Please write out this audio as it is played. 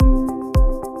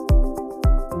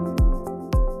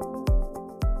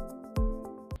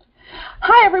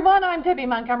everyone, I'm Debbie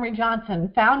Montgomery Johnson,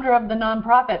 founder of the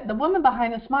nonprofit The Woman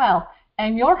Behind the Smile,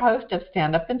 and your host of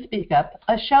Stand Up and Speak Up,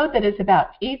 a show that is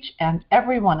about each and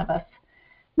every one of us.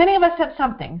 Many of us have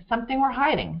something we're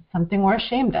hiding, something we're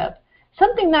ashamed of,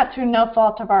 something that through no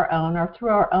fault of our own or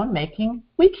through our own making,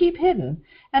 we keep hidden,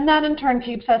 and that in turn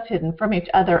keeps us hidden from each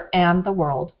other and the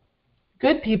world.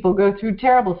 Good people go through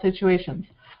terrible situations.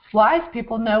 Wise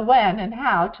people know when and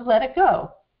how to let it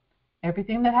go.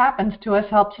 Everything that happens to us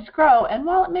helps us grow, and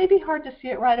while it may be hard to see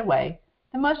it right away,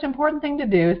 the most important thing to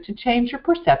do is to change your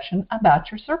perception about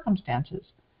your circumstances.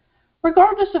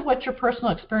 Regardless of what your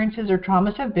personal experiences or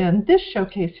traumas have been, this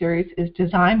showcase series is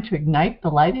designed to ignite the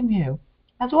light in you,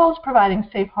 as well as providing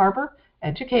safe harbor,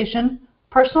 education,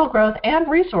 personal growth, and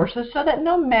resources so that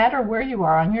no matter where you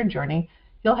are on your journey,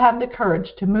 you'll have the courage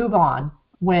to move on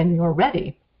when you're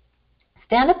ready.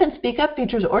 Stand Up and Speak Up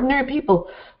features ordinary people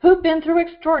who've been through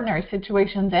extraordinary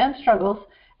situations and struggles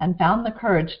and found the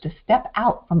courage to step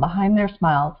out from behind their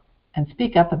smiles and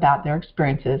speak up about their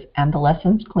experiences and the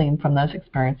lessons gleaned from those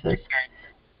experiences.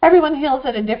 Everyone heals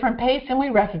at a different pace, and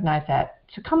we recognize that.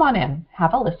 So come on in,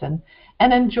 have a listen,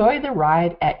 and enjoy the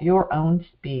ride at your own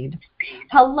speed.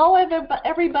 Hello,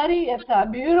 everybody. It's a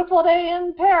beautiful day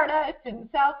in paradise in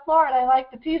South Florida. I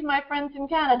like to tease my friends in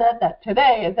Canada that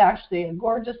today is actually a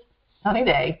gorgeous sunny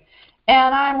day.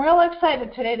 And I'm real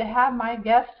excited today to have my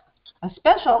guest, a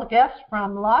special guest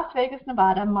from Las Vegas,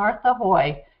 Nevada, Martha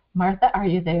Hoy. Martha, are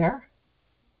you there?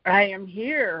 I am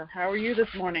here. How are you this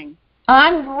morning?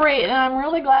 I'm great, and I'm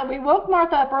really glad we woke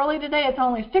Martha up early today. It's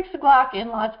only 6 o'clock in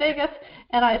Las Vegas,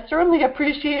 and I certainly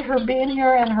appreciate her being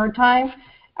here and her time.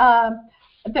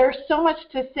 There's so much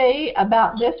to say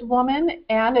about this woman,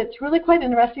 and it's really quite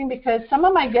interesting because some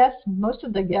of my guests, most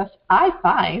of the guests I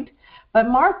find, but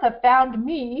Martha found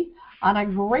me on a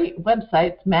great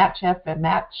website, Matchmaker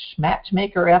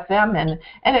FM, and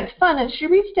it's fun. And she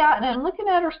reached out, and I'm looking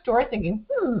at her story thinking,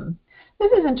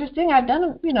 this is interesting. I've done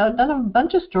a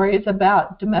bunch of stories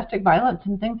about domestic violence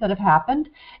and things that have happened.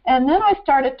 And then I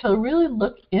started to really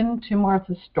look into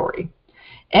Martha's story.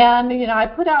 And, I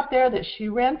put out there that she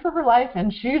ran for her life,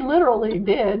 and she literally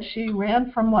did. She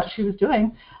ran from what she was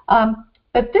doing.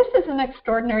 But this is an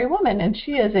extraordinary woman, and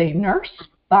she is a nurse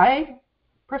by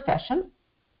profession.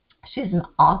 She's an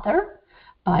author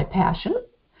by passion.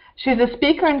 She's a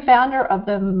speaker and founder of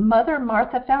the Mother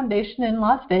Martha Foundation in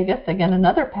Las Vegas, again,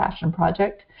 another passion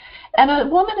project, and a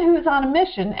woman who is on a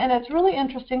mission. And it's really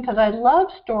interesting because I love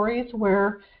stories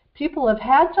where people have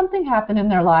had something happen in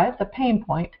their lives, a pain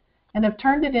point, and have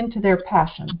turned it into their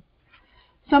passion.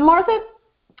 So Martha,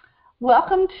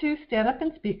 welcome to Stand Up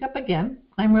and Speak Up again.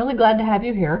 I'm really glad to have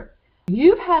you here.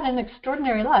 You've had an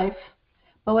extraordinary life,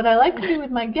 but what I like to do with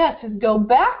my guests is go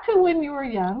back to when you were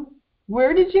young.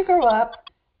 Where did you grow up?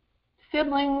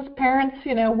 Siblings, parents,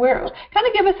 where? Kind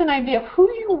of give us an idea of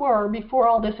who you were before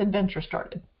all this adventure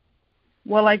started.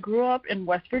 Well, I grew up in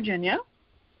West Virginia.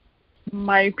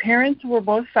 My parents were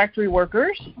both factory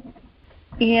workers,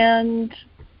 and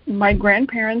my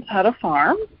grandparents had a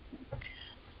farm.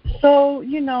 So,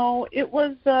 it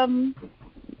was a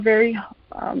very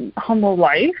humble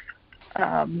life.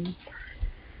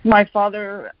 My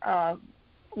father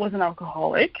was an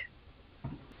alcoholic.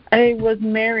 I was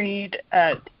married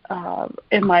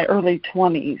in my early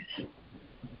 20s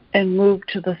and moved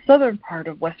to the southern part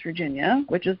of West Virginia,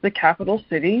 which is the capital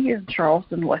city of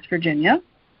Charleston, West Virginia.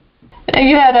 Do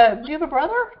you have a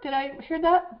brother? Did I hear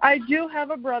that? I do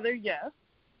have a brother, yes.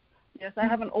 Yes, I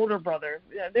have an older brother.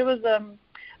 Yeah, there was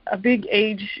a big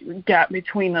age gap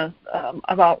between us,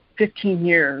 about 15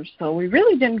 years, so we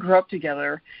really didn't grow up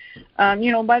together.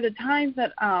 By the time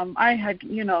that I had,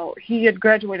 he had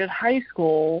graduated high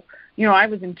school, I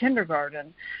was in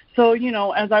kindergarten. So,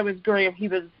 as I was growing up, he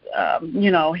was,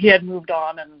 he had moved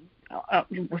on, and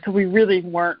so we really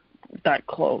weren't that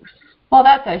close. Well,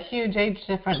 that's a huge age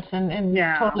difference and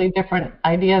totally different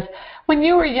ideas. When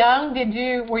you were young, did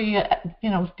you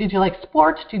like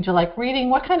sports? Did you like reading?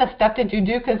 What kind of stuff did you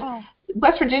do? Because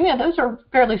West Virginia, those are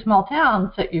fairly small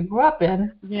towns that you grew up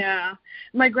in. Yeah.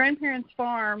 My grandparents'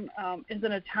 farm is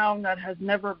in a town that has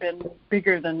never been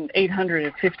bigger than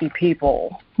 850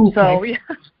 people. Okay. So,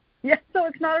 so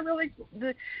it's not really,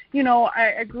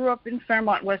 I grew up in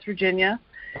Fairmont, West Virginia.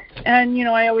 And,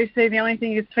 I always say the only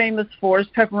thing it's famous for is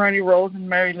pepperoni rolls and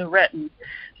Mary Lou Retton.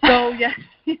 So,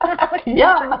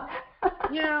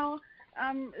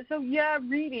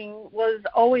 reading was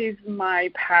always my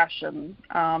passion.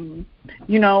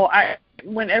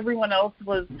 When everyone else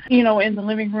was, in the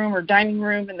living room or dining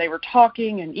room and they were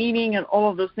talking and eating and all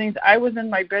of those things, I was in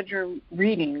my bedroom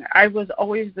reading. I was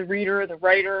always the reader, the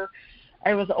writer.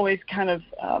 I was always kind of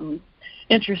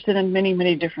interested in many,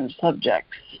 many different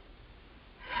subjects.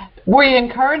 Were you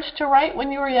encouraged to write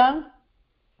when you were young?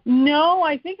 No,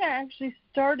 I think I actually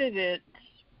started it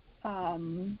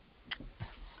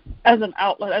as an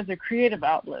outlet, as a creative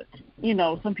outlet. You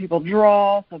know, some people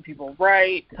draw, some people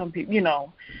write, some people, you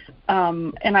know.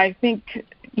 And I think,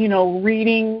 you know,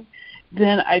 reading,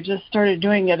 then I just started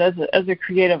doing it as a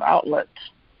creative outlet,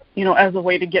 you know, as a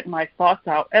way to get my thoughts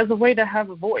out, as a way to have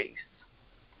a voice.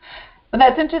 Well,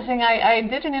 that's interesting. I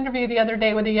did an interview the other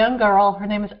day with a young girl. Her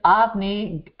name is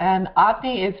Avni, and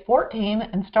Avni is 14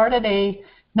 and started a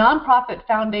nonprofit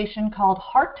foundation called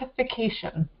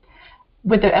Heartification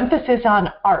with the emphasis on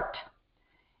art.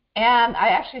 And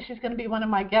she's going to be one of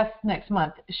my guests next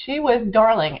month. She was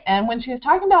darling, and when she was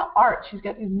talking about art, she's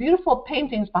got these beautiful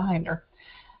paintings behind her.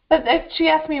 But she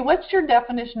asked me, what's your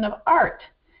definition of art?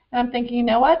 And I'm thinking, you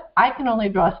know what? I can only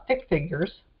draw stick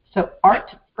figures, so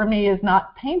art for me is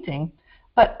not painting,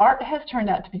 but art has turned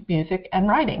out to be music and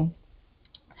writing.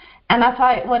 And that's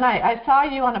why when I saw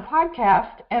you on a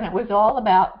podcast, and it was all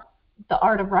about the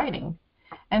art of writing.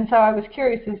 And so I was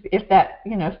curious if that,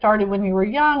 you know, started when you were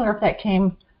young, or if that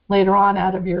came later on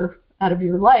out of your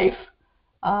life,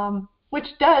 which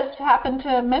does happen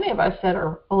to many of us that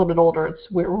are a little bit older.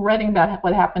 We're writing about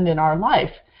what happened in our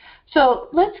life. So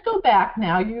let's go back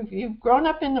now. You've grown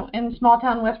up in small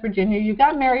town West Virginia. You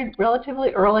got married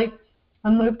relatively early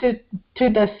and moved to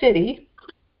the city.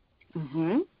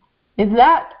 Mm-hmm. Is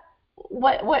that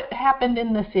what happened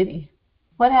in the city?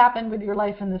 What happened with your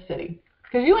life in the city?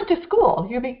 Because you went to school.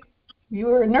 You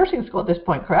were in nursing school at this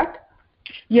point, correct?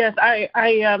 Yes, I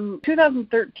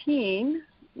 2013,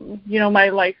 you know, my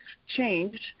life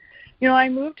changed. You know, I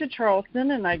moved to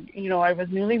Charleston, and I was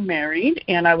newly married,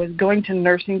 and I was going to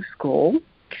nursing school,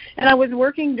 and I was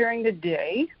working during the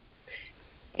day.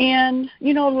 And,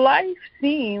 you know, life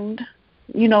seemed,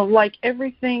 you know, like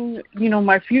everything, you know,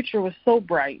 my future was so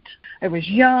bright. I was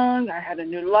young, I had a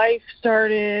new life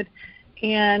started,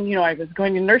 and, you know, I was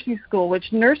going to nursing school,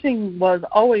 which nursing was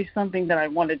always something that I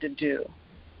wanted to do.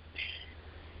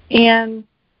 And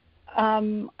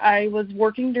I was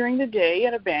working during the day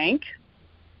at a bank,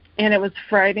 and it was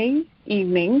Friday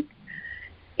evening.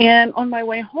 And on my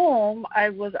way home, I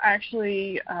was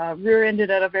actually rear-ended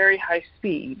at a very high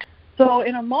speed. So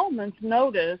in a moment's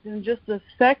notice, in just a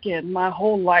second, my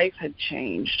whole life had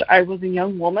changed. I was a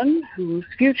young woman whose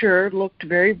future looked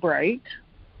very bright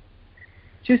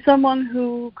to someone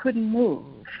who couldn't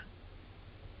move.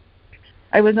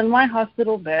 I was in my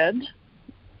hospital bed,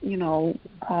 you know,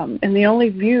 and the only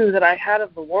view that I had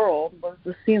of the world was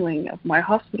the ceiling of my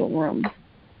hospital room.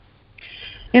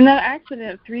 In that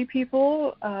accident, 3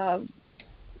 people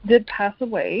did pass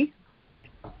away,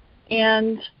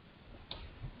 and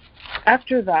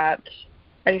after that,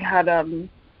 I had a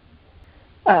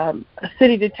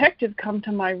city detective come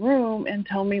to my room and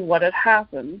tell me what had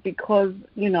happened, because,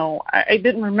 you know, I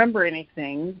didn't remember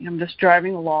anything. I'm just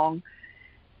driving along,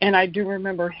 and I do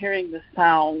remember hearing the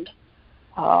sound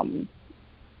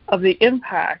of the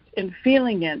impact and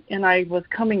feeling it, and I was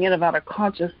coming in about a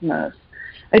consciousness.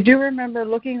 I do remember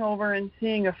looking over and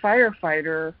seeing a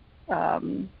firefighter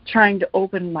trying to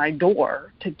open my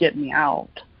door to get me out.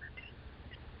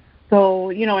 So,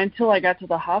 you know, until I got to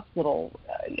the hospital,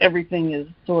 everything is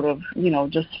sort of, you know,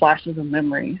 just flashes of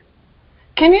memory.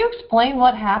 Can you explain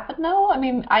what happened, though? I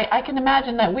mean, I can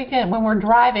imagine that when we're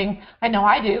driving, I know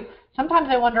I do, sometimes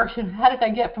I wonder, how did I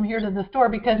get from here to the store?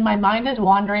 Because my mind is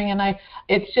wandering, and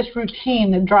it's just routine.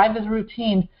 The drive is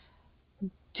routine.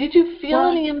 Did you feel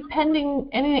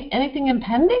anything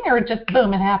impending, or just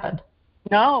boom, it happened?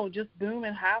 No, just boom,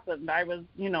 it happened. I was,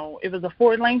 you know, it was a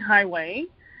 4-lane highway,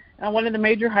 one of the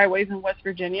major highways in West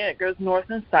Virginia. It goes north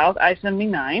and south,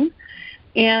 I-79.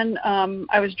 And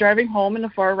I was driving home in the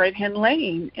far right-hand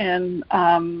lane, and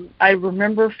I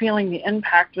remember feeling the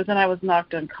impact, but then I was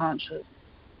knocked unconscious.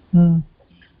 And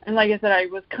like I said, I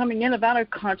was coming in about a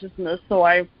consciousness, so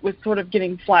I was sort of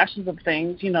getting flashes of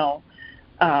things, you know.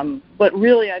 But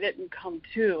really I didn't come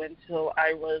to until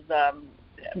I was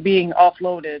being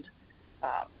offloaded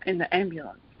in the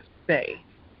ambulance bay.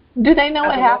 Do they know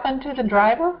what happened to the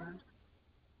driver,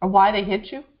 or why they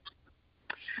hit you?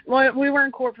 Well, we were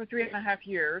in court for 3.5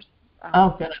 years.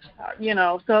 Oh, good. You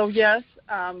know, so yes,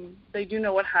 they do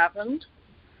know what happened.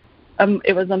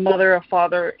 It was a mother, a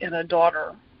father, and a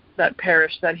daughter that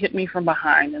perished, that hit me from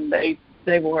behind, and they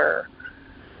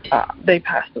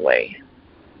passed away.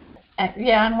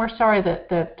 Yeah, and we're sorry that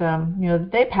you know,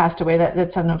 they passed away.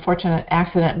 That's an unfortunate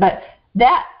accident, but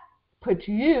that puts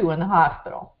you in the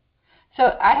hospital.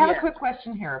 So I have a quick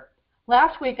question here.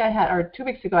 Last week 2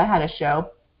 weeks ago, I had a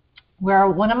show where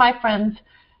one of my friend's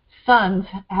sons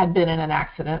had been in an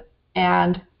accident,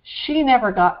 and she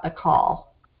never got the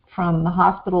call from the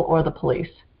hospital or the police.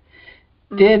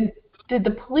 Did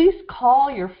the police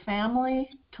call your family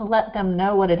to let them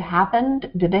know what had happened?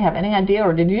 Did they have any idea,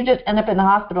 or did you just end up in the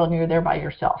hospital and you were there by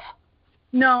yourself?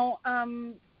 No,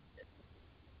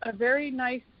 a very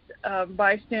nice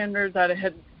bystander that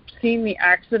had seen the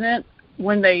accident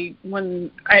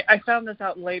when I found this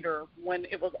out later when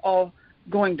it was all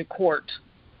going to court,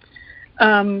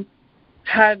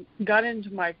 had got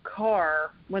into my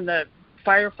car when the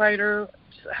firefighter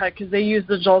had, because they used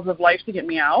the jaws of life to get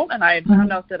me out, and I had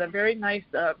found out that a very nice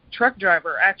truck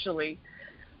driver actually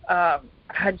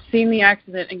had seen the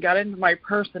accident and got into my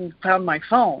purse and found my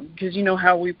phone, because you know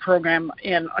how we program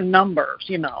in numbers,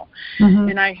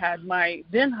 and I had my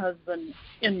then husband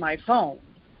in my phone.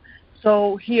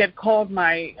 So he had called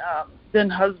my then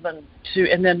husband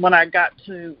and then when I got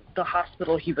to the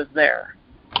hospital, he was there.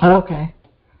 Okay.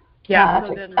 Yeah,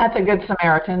 that's a good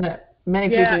Samaritan. That many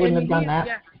people wouldn't have done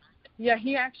that. Yeah,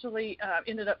 he actually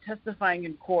ended up testifying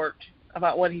in court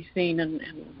about what he's seen and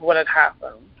what had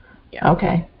happened. Yeah.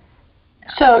 Okay.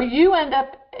 So you end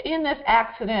up in this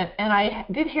accident, and I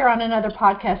did hear on another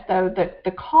podcast, though, that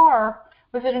the car,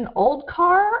 was it an old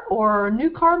car or a new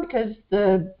car? Because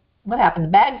what happened? The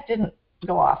bags didn't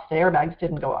go off. The airbags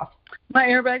didn't go off. My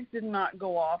airbags did not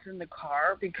go off in the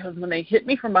car because when they hit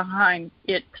me from behind,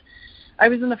 I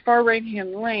was in the far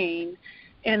right-hand lane,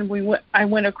 and I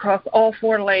went across all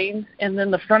 4 lanes, and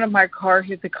then the front of my car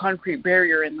hit the concrete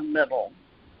barrier in the middle.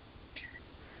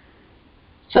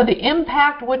 So the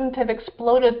impact wouldn't have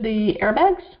exploded the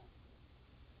airbags?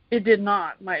 It did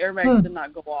not. My airbags did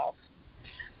not go off.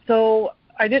 So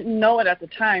I didn't know it at the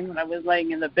time when I was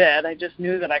laying in the bed. I just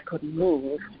knew that I couldn't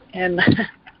move, and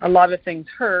a lot of things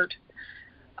hurt.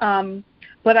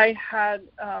 But I had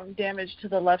damage to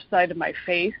the left side of my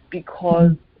face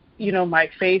because, my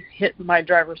face hit my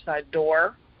driver's side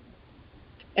door,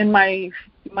 and my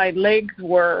legs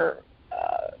were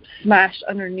smashed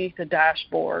underneath the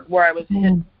dashboard where I was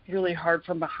hit really hard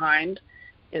from behind.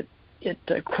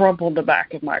 It crumpled the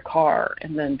back of my car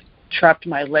and then trapped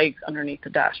my legs underneath the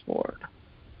dashboard.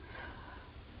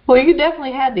 Well, you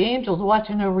definitely had the angels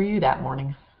watching over you that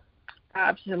morning.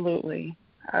 Absolutely.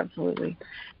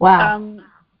 Wow.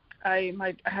 I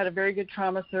had a very good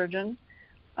trauma surgeon,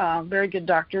 very good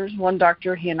doctors. One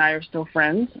doctor, he and I are still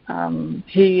friends.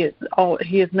 He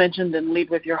is mentioned in Lead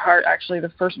With Your Heart, actually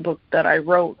the first book that I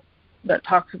wrote that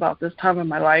talks about this time in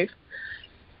my life.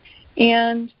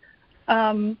 And,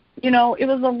 it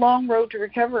was a long road to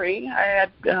recovery. I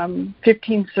had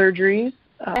 15 surgeries.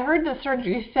 I heard the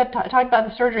surgery. You said, talked about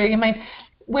the surgery. I mean,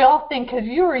 we all think, because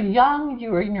you were young, you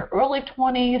were in your early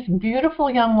 20s, beautiful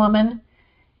young woman,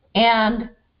 and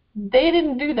they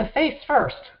didn't do the face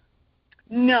first.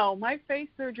 No, my face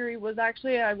surgery was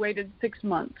actually, I waited 6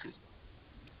 months.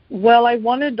 Well, I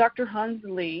wanted Dr. Hans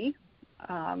Lee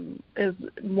is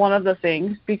one of the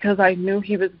things because I knew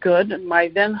he was good, and my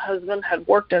then husband had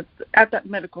worked at that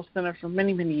medical center for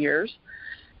many, many years.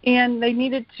 And they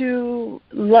needed to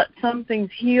let some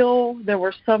things heal. There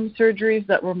were some surgeries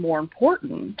that were more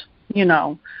important,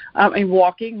 and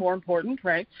walking more important,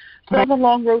 right? So it was a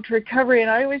long road to recovery.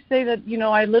 And I always say that,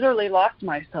 I literally lost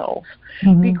myself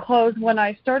because when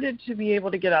I started to be able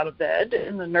to get out of bed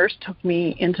and the nurse took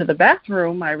me into the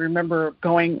bathroom, I remember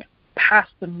going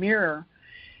past the mirror,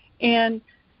 and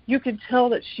you could tell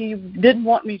that she didn't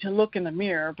want me to look in the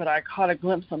mirror, but I caught a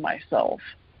glimpse of myself.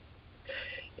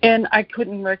 And I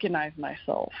couldn't recognize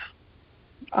myself.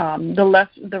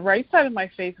 The right side of my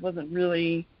face wasn't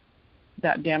really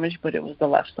that damaged, but it was the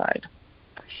left side.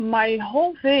 My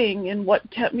whole thing and what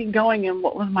kept me going and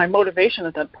what was my motivation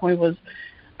at that point was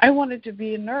I wanted to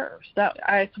be a nurse.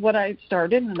 That's what I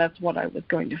started, and that's what I was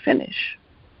going to finish.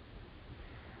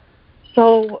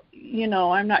 So,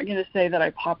 I'm not going to say that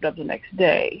I popped up the next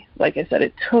day. Like I said,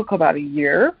 it took about a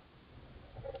year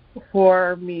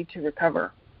for me to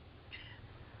recover.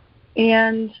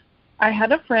 And I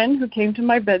had a friend who came to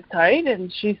my bedside,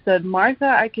 and she said, Martha,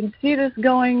 I can see this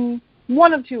going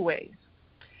one of 2 ways.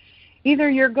 Either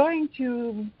you're going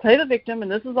to play the victim,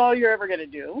 and this is all you're ever going to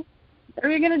do, or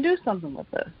you're going to do something with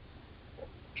this.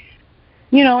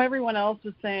 Everyone else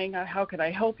was saying, how could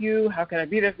I help you? How could I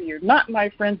be there for you? Not my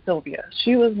friend Sylvia.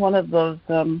 She was one of those,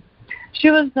 she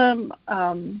was a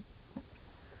kind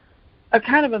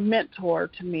of a mentor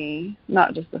to me,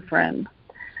 not just a friend.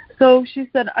 So she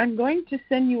said, I'm going to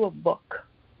send you a book.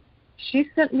 She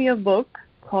sent me a book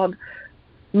called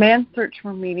Man's Search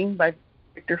for Meaning by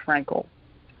Viktor Frankl.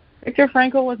 Viktor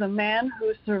Frankl was a man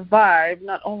who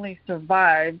not only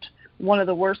survived one of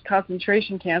the worst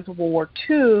concentration camps of World War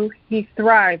II, he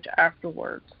thrived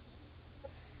afterwards.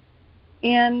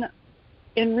 And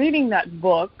in reading that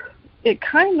book, it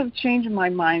kind of changed my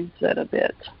mindset a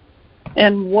bit.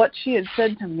 And what she had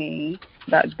said to me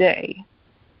that day.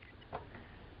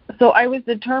 So I was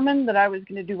determined that I was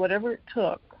going to do whatever it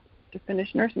took to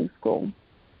finish nursing school.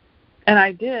 And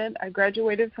I did. I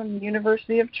graduated from the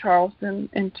University of Charleston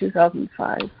in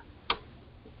 2005.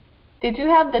 Did you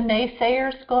have the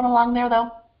naysayers going along there,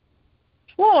 though?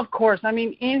 Well, of course. I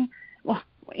mean,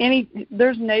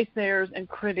 there's naysayers and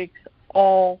critics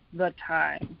all the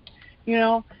time. You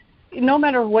know, no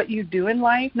matter what you do in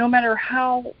life, no matter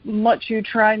how much you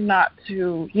try not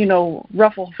to,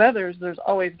 ruffle feathers, there's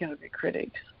always going to be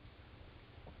critics.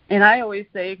 And I always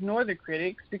say ignore the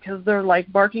critics because they're like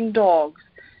barking dogs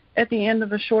at the end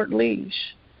of a short leash.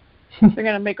 They're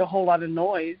going to make a whole lot of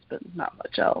noise, but not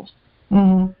much else.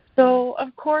 Mm-hmm. So,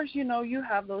 of course, you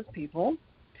have those people,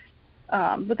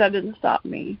 but that didn't stop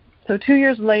me. So 2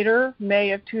 years later,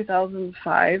 May of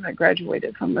 2005, I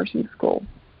graduated from nursing school.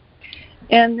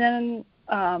 And then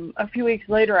a few weeks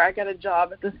later, I got a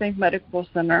job at the same medical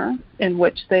center in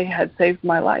which they had saved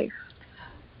my life.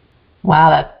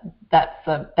 Wow, that's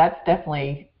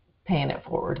definitely paying it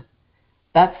forward.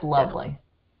 That's lovely.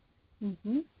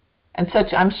 Mm-hmm. And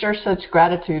I'm sure such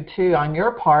gratitude too on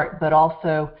your part, but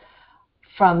also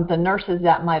from the nurses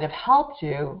that might have helped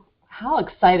you. How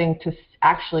exciting to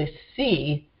actually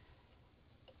see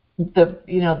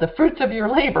the fruits of your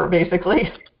labor,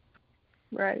 basically.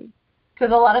 Right.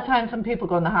 Because a lot of times when people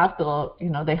go in the hospital,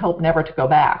 they hope never to go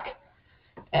back,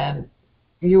 and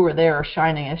you were there a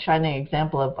shining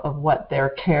example of what their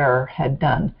care had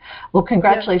done. Well,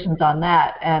 congratulations on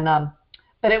that. And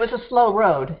but it was a slow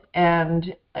road. And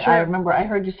sure. I remember I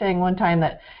heard you saying one time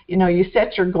that, you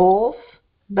set your goals,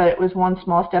 but it was one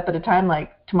small step at a time,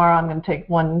 like tomorrow I'm going to take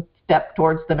one step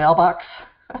towards the mailbox.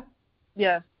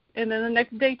 Yes. And then the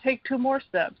next day take 2 more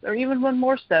steps or even 1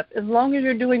 more step. As long as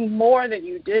you're doing more than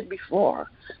you did before,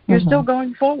 you're still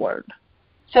going forward.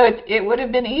 So it would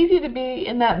have been easy to be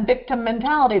in that victim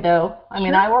mentality, though. I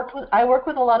mean, I work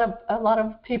with a lot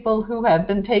of people who have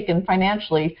been taken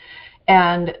financially,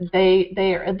 and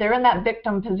they're in that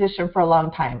victim position for a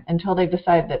long time until they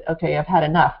decide that, okay, I've had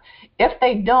enough. If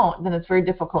they don't, then it's very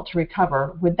difficult to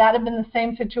recover. Would that have been the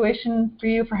same situation for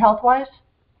you for health-wise?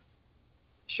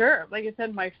 Sure. Like I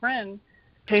said, my friend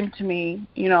came to me,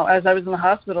 as I was in the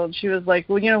hospital, and she was like,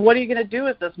 well, what are you going to do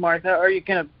with this, Martha? Are you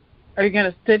going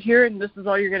to sit here and this is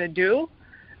all you're going to do?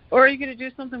 Or are you going to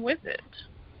do something with it?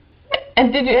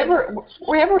 And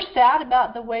were you ever sad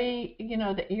about the way,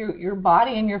 that your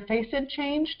body and your face had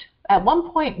changed? At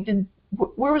one point,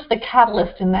 where was the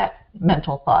catalyst in that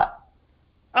mental thought?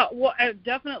 Well,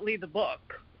 definitely the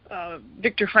book,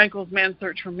 Viktor Frankl's Man's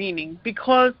Search for Meaning,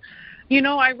 because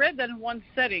I read that in one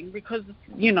setting because,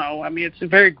 it's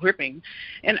very gripping.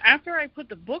 And after I put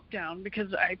the book down,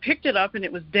 because I picked it up and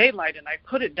it was daylight and I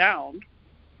put it down,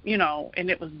 and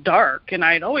it was dark, and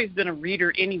I had always been a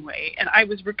reader anyway, and I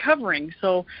was recovering.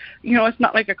 So, it's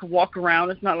not like I could walk around.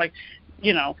 It's not like,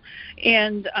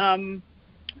 and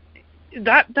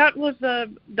that's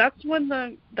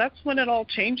when it all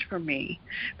changed for me,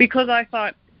 because I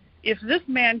thought, if this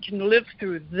man can live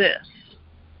through this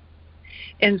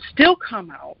and still come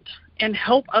out and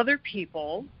help other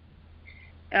people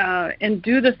and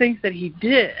do the things that he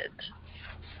did,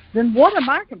 then what am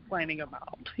I complaining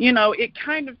about? It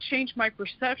kind of changed my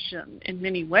perception in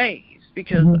many ways,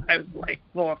 because I was like,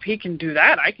 well, if he can do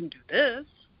that, I can do this,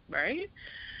 right?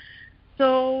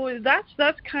 So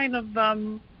that's kind of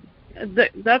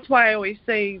that's why I always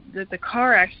say that the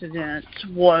car accident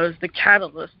was the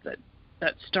catalyst that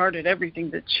started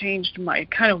everything, that changed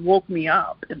kind of woke me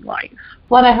up in life.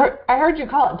 Well, I heard you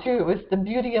call it too. It was the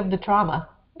beauty of the trauma.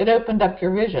 It opened up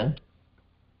your vision.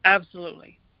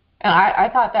 Absolutely. And I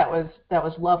thought that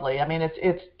was lovely. I mean,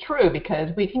 it's true,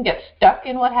 because we can get stuck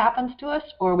in what happens to us,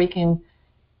 or we can,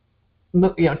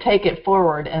 take it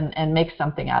forward and make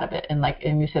something out of it.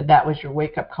 And you said that was your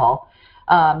wake up call.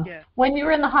 Yes. When you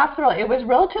were in the hospital, it was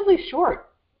relatively short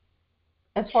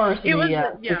as far as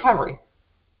recovery.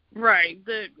 Right.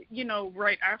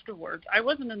 Right afterwards, I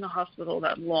wasn't in the hospital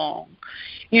that long.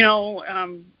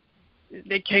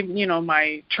 They came,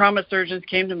 my trauma surgeons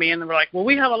came to me and they were like, well,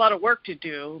 we have a lot of work to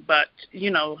do, but,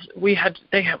 we had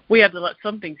to let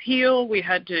some things heal. We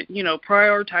had to,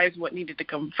 prioritize what needed to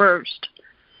come first.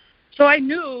 So I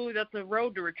knew that the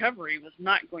road to recovery was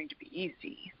not going to be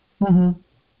easy. Mm-hmm.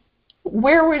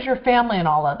 Where was your family in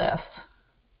all of this?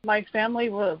 My family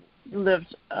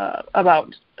lived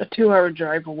about a 2-hour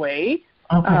drive away.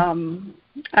 Okay.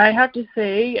 I have to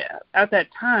say, at that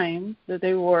time, that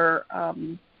they were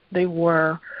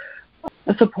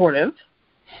supportive.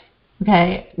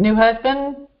 Okay. New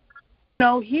husband?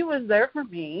 No, he was there for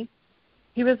me.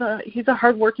 He's a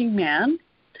hardworking man.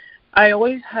 I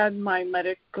always had my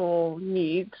medical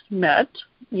needs met,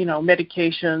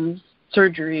 medications,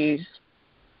 surgeries.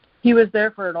 He was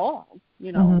there for it all,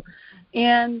 Mm-hmm.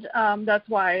 And that's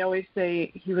why I always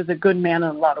say he was a good man in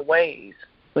a lot of ways,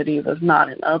 but he was not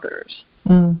in others.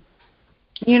 Mm.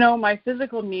 My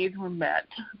physical needs were met,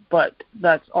 but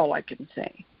that's all I can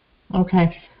say.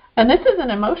 Okay. And this is an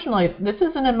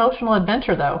emotional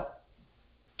adventure, though.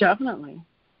 Definitely.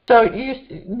 So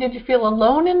did you feel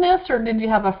alone in this, or did you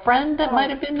have a friend that might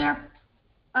have been there?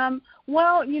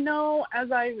 Well,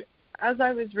 as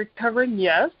I was recovering,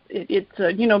 yes,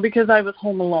 it's because I was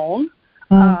home alone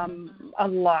a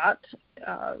lot,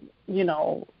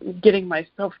 getting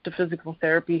myself to physical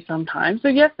therapy sometimes. So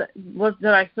yes, did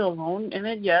I feel alone in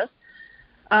it? Yes.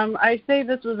 I say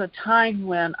this was a time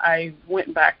when I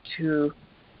went back to,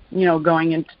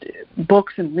 going into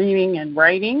books and reading and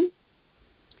writing.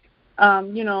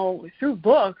 Through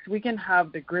books, we can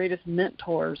have the greatest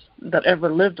mentors that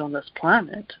ever lived on this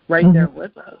planet right there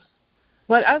with us.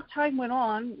 But as time went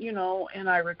on, and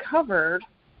I recovered,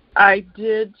 I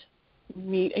did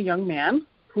meet a young man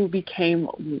who became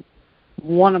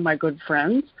one of my good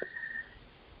friends,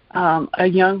 a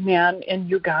young man in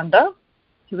Uganda.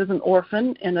 He was an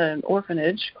orphan in an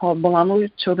orphanage called Bulamu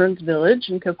Children's Village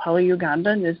in Kampala, Uganda,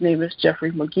 and his name is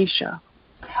Jeffrey Mugisha.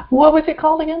 What was it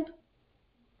called again?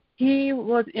 He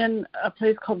was in a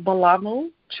place called Bulamu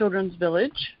Children's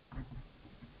Village.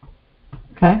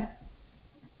 Okay.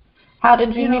 How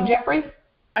did you meet Jeffrey?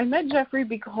 I met Jeffrey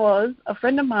because a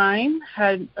friend of mine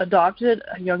had adopted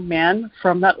a young man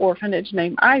from that orphanage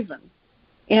named Ivan.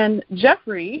 And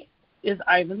Jeffrey is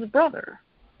Ivan's brother.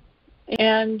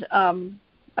 And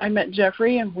I met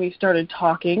Jeffrey and we started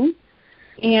talking.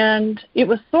 And it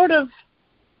was sort of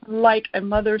like a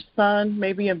mother-son,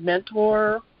 maybe a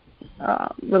mentor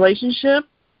relationship.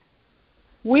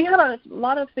 We had a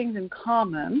lot of things in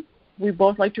common. We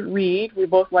both like to read. We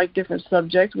both like different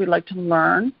subjects. We like to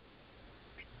learn.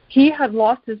 He had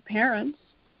lost his parents,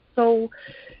 so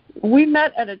we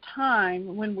met at a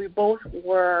time when we both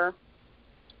were,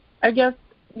 I guess,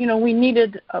 we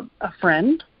needed a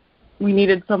friend. We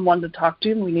needed someone to talk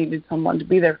to. We needed someone to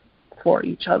be there for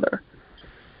each other.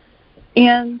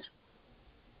 And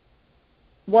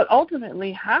what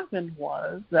ultimately happened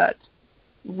was that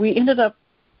we ended up,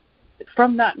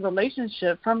 from that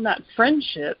relationship, from that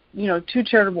friendship, two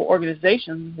charitable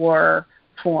organizations were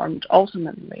formed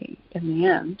ultimately in the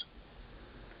end.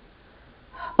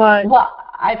 But well,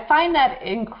 I find that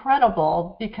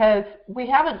incredible because we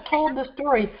haven't told the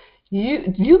story.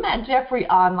 You met Jeffrey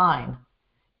online.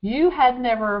 You had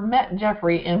never met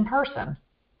Jeffrey in person.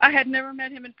 I had never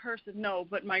met him in person, no,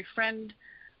 but my friend,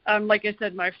 like I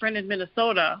said, my friend in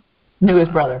Minnesota knew his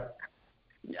brother.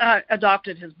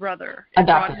 Adopted his brother.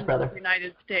 Adopted his brother. To the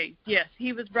United States. Yes,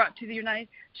 he was brought to the United.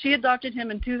 She adopted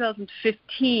him in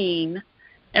 2015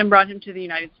 and brought him to the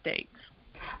United States.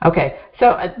 Okay,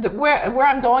 so where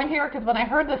I'm going here, because when I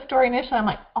heard this story initially, I'm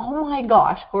like, oh my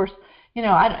gosh. Of course, you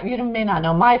may not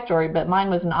know my story, but mine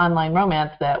was an online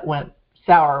romance that went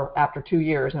sour after 2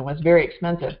 years and was very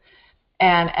expensive.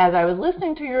 And as I was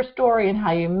listening to your story and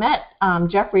how you met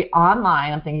Jeffrey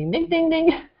online, I'm thinking, ding, ding,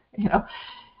 ding,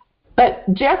 But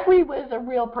Jeffrey was a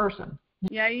real person.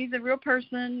 Yeah, he's a real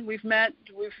person. We've met.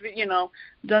 We've,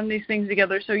 done these things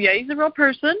together. So, yeah, he's a real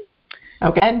person.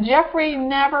 Okay. And Jeffrey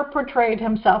never portrayed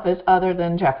himself as other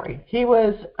than Jeffrey. He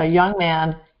was a young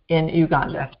man in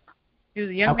Uganda. He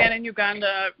was a young man in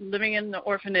Uganda living in the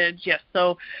orphanage, yes.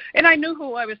 So, and I knew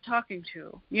who I was talking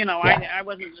to. I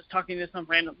wasn't just talking to some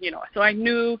random, So I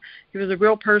knew he was a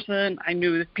real person. I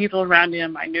knew the people around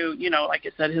him. I knew, like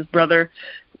I said, his brother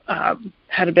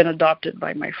had been adopted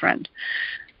by my friend.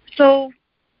 So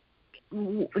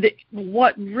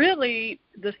what really,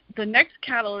 the next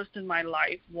catalyst in my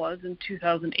life was in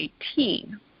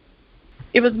 2018.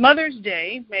 It was Mother's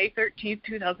Day, May 13th,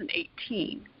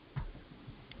 2018.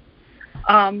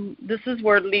 This is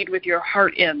where Lead With Your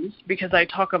Heart ends, because I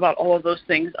talk about all of those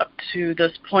things up to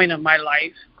this point of my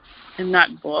life in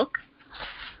that book.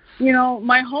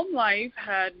 My home life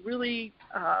had really,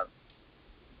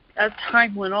 as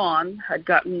time went on, had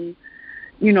gotten,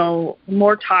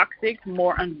 more toxic,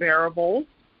 more unbearable.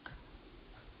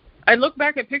 I look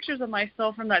back at pictures of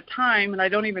myself from that time, and I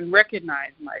don't even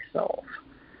recognize myself.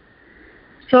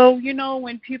 So,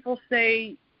 when people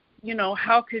say,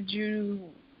 how could you,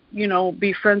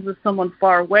 be friends with someone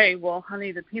far away? Well,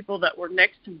 honey, the people that were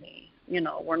next to me,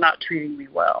 were not treating me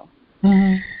well.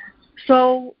 Mm-hmm.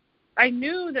 So I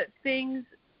knew that things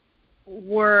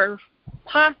were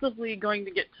possibly going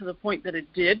to get to the point that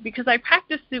it did, because I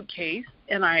packed a suitcase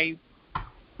and I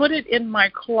put it in my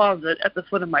closet at the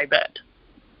foot of my bed.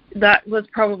 That was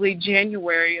probably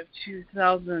January of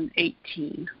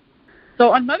 2018. So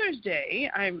on Mother's Day,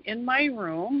 I'm in my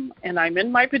room, and I'm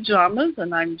in my pajamas,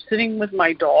 and I'm sitting with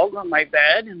my dog on my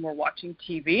bed, and we're watching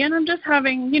TV, and I'm just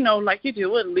having, like you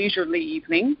do, a leisurely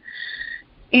evening.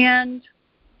 And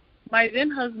my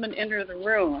then husband entered the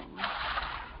room,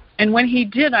 and when he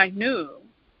did, I knew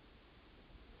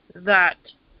that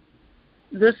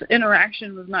this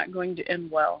interaction was not going to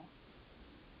end well.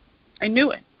 I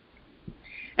knew it.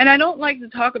 And I don't like to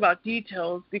talk about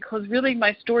details because really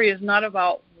my story is not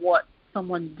about what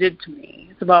someone did to me.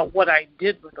 It's about what I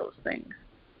did with those things.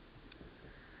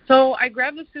 So I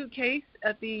grabbed a suitcase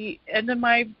at the end of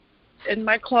in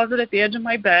my closet at the edge of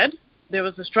my bed. There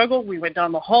was a struggle. We went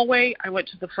down the hallway. We went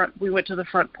to the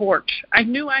front porch. I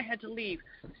knew I had to leave.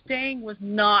 Staying was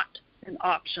not an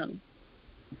option.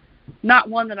 Not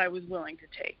one that I was willing to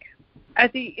take.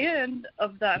 At the end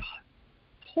of that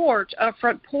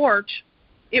front porch,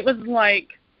 it was like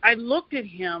I looked at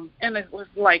him, and it was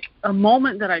like a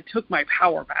moment that I took my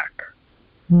power back.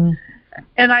 Mm.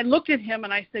 And I looked at him,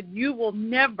 and I said, "You will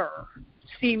never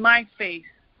see my face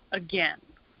again."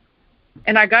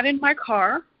 And I got in my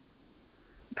car,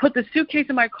 put the suitcase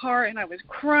in my car, and I was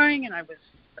crying, and I was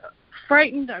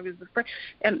frightened. I was afraid,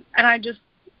 and I just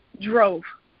drove.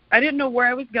 I didn't know where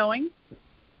I was going.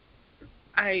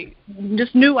 I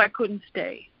just knew I couldn't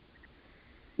stay.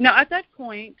 Now, at that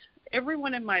point,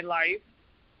 everyone in my life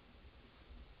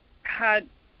had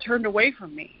turned away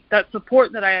from me. That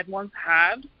support that I had once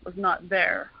had was not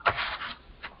there.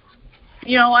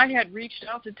 I had reached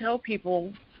out to tell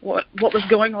people what was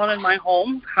going on in my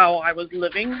home, how I was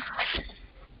living,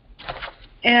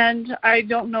 and I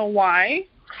don't know why,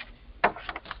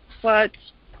 but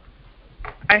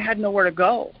I had nowhere to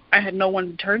go. I had no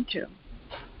one to turn to.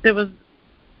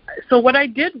 So what I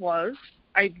did was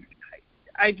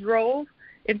I drove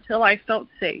until I felt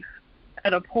safe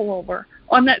at a pullover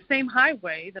on that same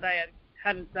highway that I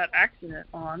had that accident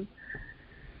on,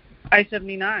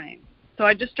 I-79. So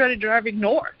I just started driving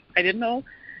north. I didn't know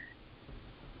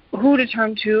who to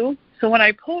turn to. So when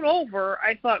I pulled over,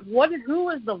 I thought, who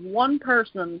is the one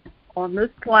person on this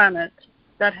planet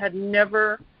that had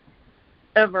never,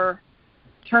 ever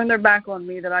turned their back on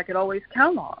me that I could always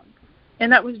count on?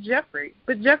 And that was Jeffrey.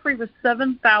 But Jeffrey was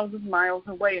 7,000 miles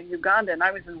away in Uganda, and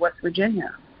I was in West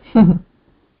Virginia.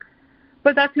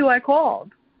 But that's who I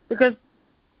called because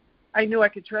I knew I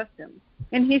could trust him.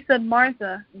 And he said,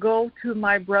 "Martha, go to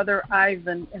my brother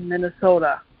Ivan in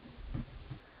Minnesota."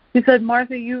 He said,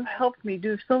 "Martha, you helped me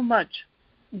do so much.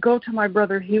 Go to my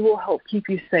brother. He will help keep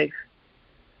you safe."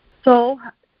 So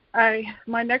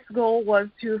my next goal was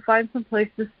to find some place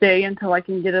to stay until I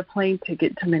can get a plane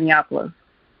ticket to Minneapolis.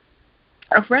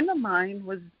 A friend of mine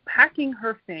was packing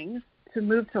her things to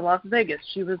move to Las Vegas.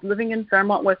 She was living in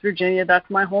Fairmont, West Virginia. That's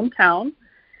my hometown.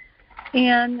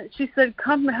 And she said,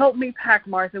 "Come help me pack,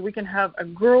 Martha. We can have a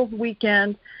girls'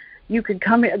 weekend. You could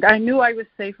come in." I knew I was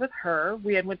safe with her.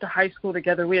 We had went to high school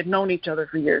together. We had known each other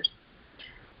for years.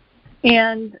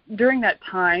 And during that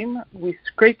time, we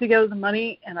scraped together the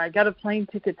money, and I got a plane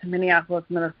ticket to Minneapolis,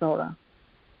 Minnesota.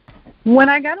 When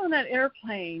I got on that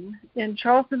airplane in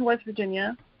Charleston, West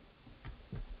Virginia,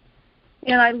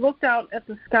 and I looked out at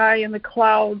the sky and the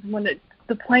clouds when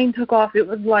the plane took off, it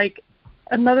was like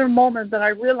another moment that I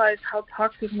realized how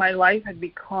toxic my life had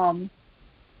become.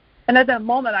 And at that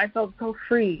moment, I felt so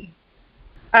free.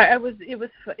 It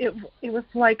was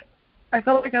like I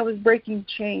felt like I was breaking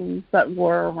chains that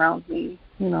were around me.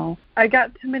 I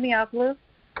got to Minneapolis.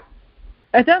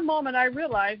 At that moment, I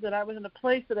realized that I was in a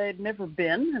place that I had never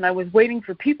been, and I was waiting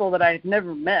for people that I had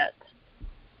never met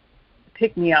to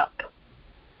pick me up.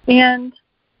 And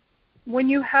when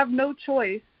you have no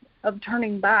choice of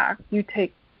turning back, you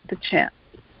take the chance.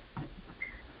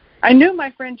 I knew my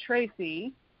friend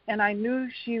Tracy, and I knew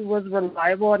she was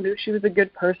reliable. I knew she was a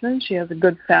good person. She has a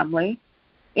good family.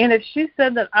 And if she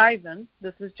said that Ivan,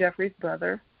 this is Jeffrey's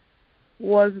brother,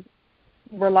 was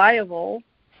reliable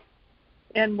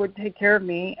and would take care of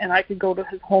me and I could go to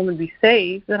his home and be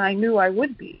safe, then I knew I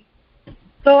would be.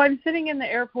 So I'm sitting in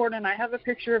the airport, and I have a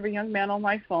picture of a young man on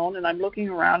my phone, and I'm looking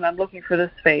around. I'm looking for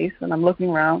this face, and I'm looking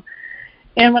around.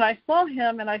 And when I saw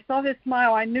him and I saw his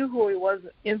smile, I knew who he was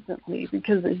instantly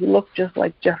because he looked just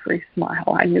like Jeffrey's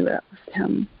smile. I knew that was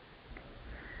him.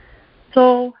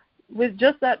 So with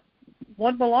just that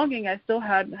one belonging, I still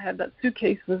had that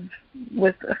suitcase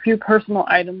with a few personal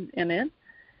items in it.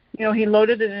 He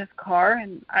loaded it in his car,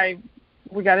 and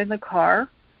we got in the car.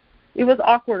 It was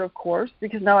awkward, of course,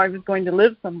 because now I was going to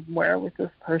live somewhere with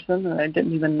this person that I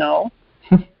didn't even know.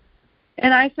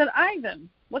 And I said, "Ivan,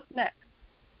 what's next?"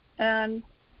 And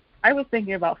I was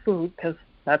thinking about food because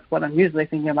that's what I'm usually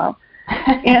thinking about.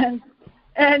 and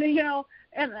you know,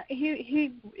 and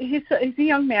he's a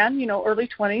young man, you know, early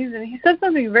 20s, and he said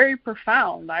something very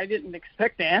profound. I didn't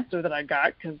expect the answer that I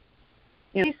got because,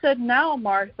 you know, he said, "Now,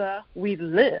 Martha, we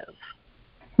live."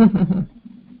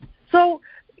 So,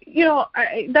 you know,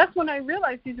 that's when I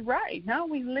realized he's right. Now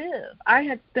we live. I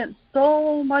had spent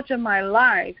so much of my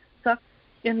life stuck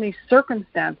in these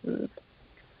circumstances.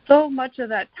 So much of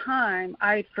that time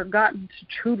I'd forgotten to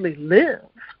truly live,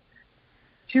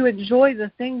 to enjoy the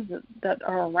things that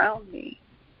are around me.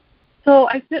 So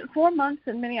I spent 4 months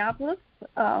in Minneapolis,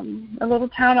 a little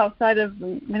town outside of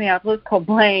Minneapolis called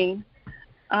Blaine.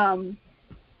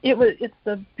 It's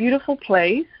a beautiful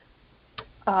place.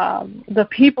 The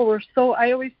people are so,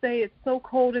 I always say it's so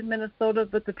cold in Minnesota,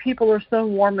 but the people are so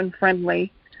warm and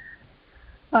friendly.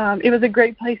 It was a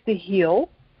great place to heal.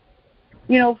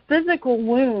 You know, physical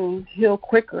wounds heal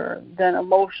quicker than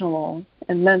emotional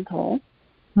and mental.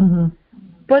 Mm-hmm.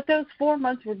 But those 4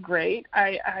 months were great.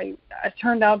 I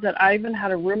turned out that I even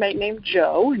had a roommate named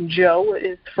Joe, and Joe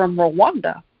is from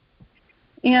Rwanda.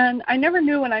 And I never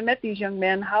knew when I met these young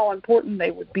men how important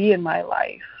they would be in my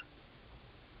life.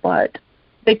 But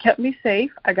they kept me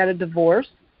safe. I got a divorce.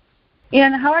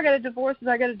 And how I got a divorce is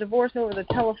I got a divorce over the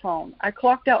telephone. I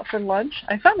clocked out for lunch.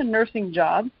 I found a nursing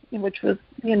job, which was,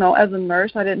 you know, as a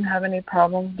nurse, I didn't have any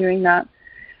problem doing that.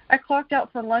 I clocked out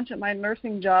for lunch at my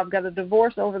nursing job, got a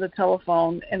divorce over the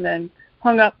telephone, and then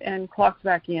hung up and clocked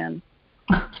back in,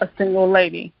 a single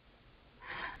lady.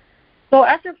 So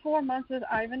after 4 months with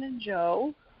Ivan and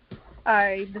Joe,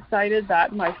 I decided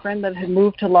that my friend that had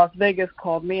moved to Las Vegas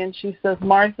called me, and she says,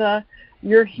 "Martha,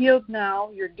 you're healed now.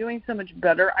 You're doing so much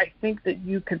better. I think that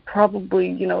you could probably,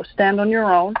 you know, stand on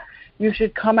your own. You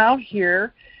should come out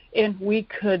here, and we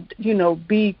could, you know,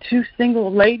 be two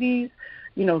single ladies,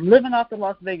 you know, living off the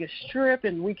Las Vegas Strip,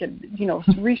 and we could, you know,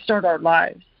 restart our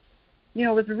lives. You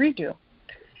know, it was a redo."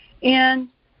 And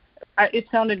it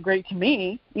sounded great to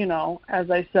me. You know,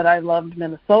 as I said, I loved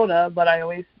Minnesota, but I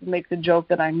always make the joke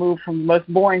that I moved from the most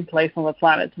boring place on the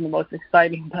planet to the most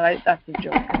exciting. But that's a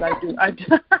joke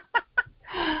because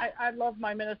I love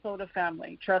my Minnesota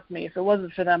family. Trust me, if it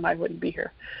wasn't for them, I wouldn't be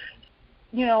here.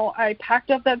 You know, I packed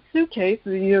up that suitcase,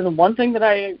 you know, the one thing that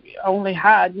I only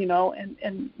had, you know,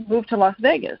 and moved to Las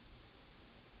Vegas.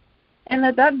 And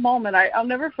at that moment, I'll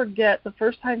never forget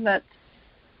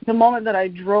the moment that I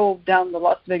drove down the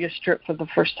Las Vegas Strip for the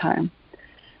first time.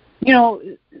 You know,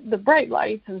 the bright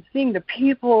lights and seeing the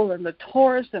people and the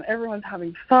tourists and everyone's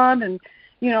having fun. And,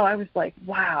 you know, I was like,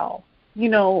 wow, you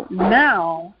know,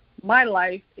 now my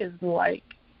life is like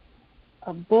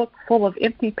a book full of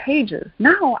empty pages.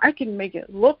 Now I can make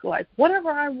it look like whatever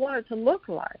I want it to look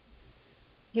like.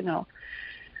 You know,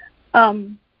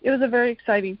 it was a very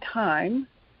exciting time.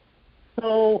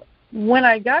 So when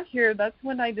I got here, that's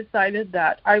when I decided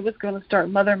that I was going to start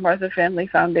Mother Martha Family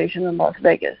Foundation in Las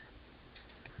Vegas.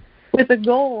 With the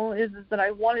goal is that I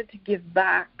wanted to give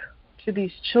back to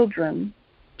these children,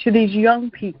 to these young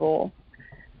people.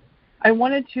 I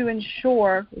wanted to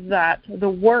ensure that the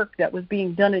work that was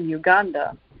being done in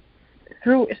Uganda,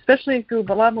 especially through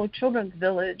Balamo Children's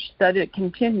Village, that it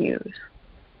continues.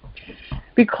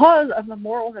 Because of the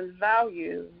morals and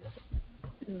values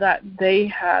that they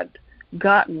had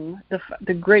gotten,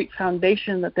 the great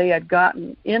foundation that they had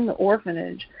gotten in the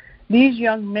orphanage, these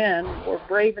young men were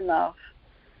brave enough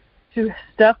to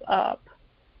step up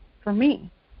for me.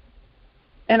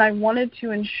 And I wanted to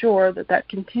ensure that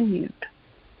continued.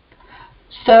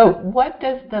 So what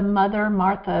does the Mother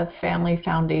Martha Family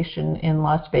Foundation in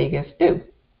Las Vegas do?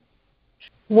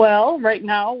 Well, right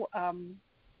now,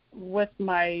 with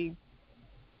my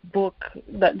book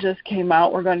that just came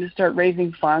out, we're going to start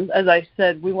raising funds. As I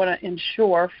said, we want to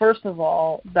ensure, first of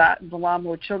all, that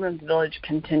Balamo Children's Village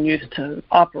continues to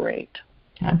operate.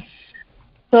 Okay.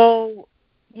 So,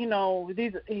 you know,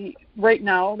 right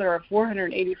now there are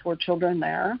 484 children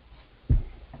there.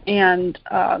 And,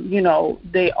 you know,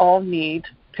 they all need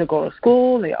to go to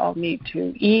school. They all need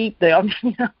to eat. They all,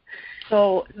 you know.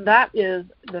 So that is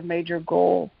the major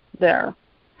goal there.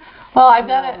 Well, I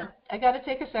got to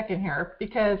take a second here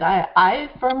because I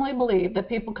firmly believe that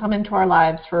people come into our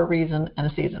lives for a reason and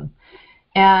a season.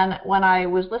 And when I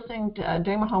was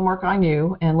doing my homework on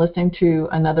you and listening to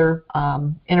another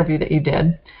interview that you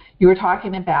did, you were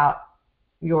talking about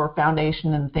your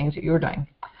foundation and the things that you were doing.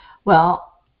 Well,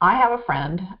 I have a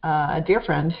friend, a dear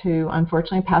friend, who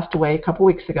unfortunately passed away a couple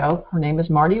weeks ago. Her name is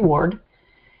Marty Ward.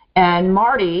 And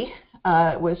Marty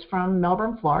was from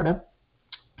Melbourne, Florida.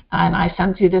 And I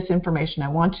sent you this information. I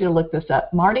want you to look this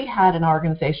up. Marty had an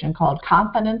organization called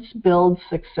Confidence Builds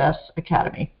Success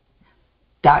Academy.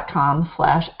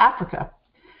 Africa.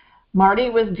 Marty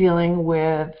was dealing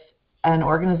with an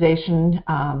organization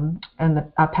and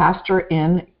a pastor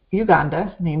in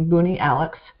Uganda named Buni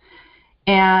Alex,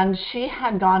 and she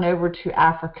had gone over to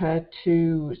Africa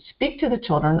to speak to the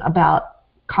children about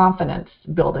confidence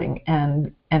building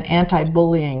and an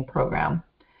anti-bullying program.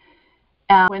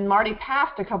 And when Marty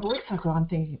passed a couple weeks ago, I'm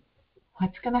thinking,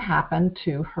 what's going to happen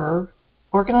to her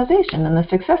organization and the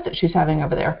success that she's having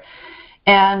over there?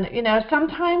 And,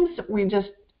 sometimes we just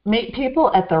meet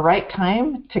people at the right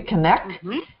time to connect.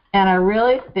 Mm-hmm. And I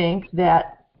really think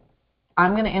that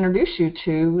I'm going to introduce you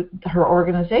to her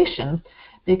organization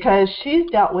because she's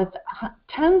dealt with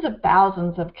tens of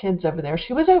thousands of kids over there.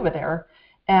 She was over there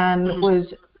and mm-hmm.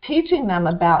 was teaching them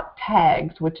about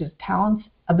TAGS, which is talents,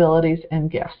 abilities,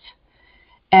 and gifts,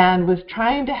 and was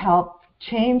trying to help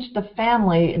change the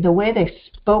family, the way they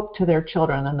spoke to their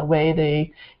children and the way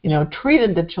they,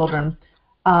 treated the children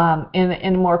in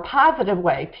a more positive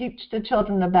way. Teach the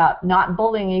children about not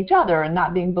bullying each other and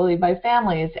not being bullied by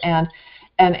families. And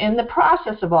in the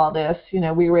process of all this,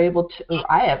 we were able to,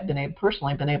 I have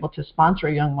personally been able to sponsor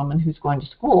a young woman who's going to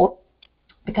school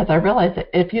because I realized that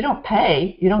if you don't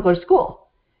pay, you don't go to school.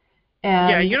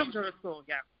 And you don't go to school,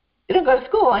 You don't go to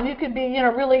school, and you could be,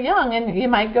 really young, and you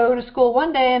might go to school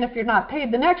one day, and if you're not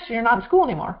paid the next year, you're not in school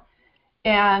anymore.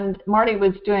 And Marty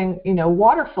was doing,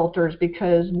 water filters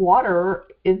because water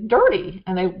is dirty,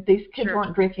 and these kids Sure.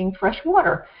 weren't drinking fresh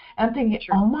water. And I'm thinking,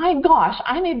 Sure. oh my gosh,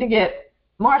 I need to get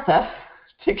Martha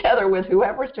together with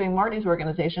whoever's doing Marty's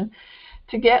organization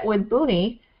to get with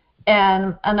Buni.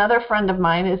 And another friend of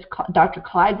mine is Dr.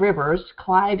 Clyde Rivers.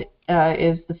 Clyde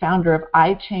is the founder of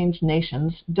I Change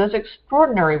Nations, does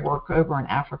extraordinary work over in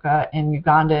Africa, in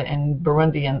Uganda, and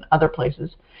Burundi, and other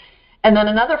places. And then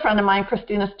another friend of mine,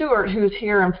 Christina Stewart, who's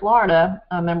here in Florida,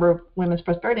 a member of Women's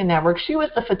Prosperity Network, she was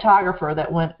the photographer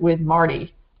that went with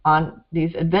Marty on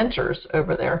these adventures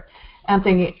over there. And I'm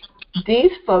thinking,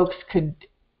 these folks could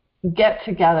get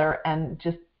together and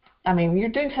just, you're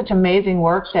doing such amazing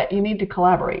work that you need to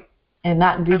collaborate and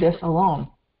not do this alone.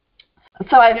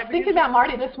 So I was thinking about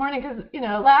Marty this morning because,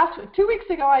 2 weeks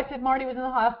ago I said Marty was in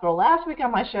the hospital. Last week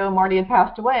on my show, Marty had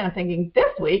passed away, and I'm thinking, this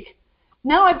week,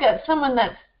 now I've got someone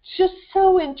that's just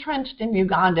so entrenched in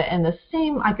Uganda, and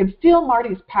I could feel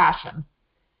Marty's passion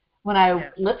when I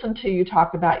listened to you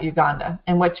talk about Uganda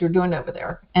and what you're doing over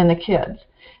there and the kids.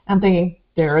 I'm thinking,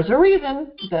 there is a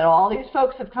reason that all these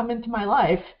folks have come into my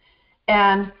life,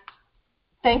 and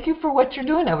thank you for what you're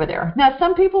doing over there. Now,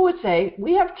 some people would say,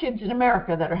 we have kids in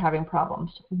America that are having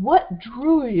problems. What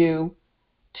drew you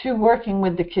to working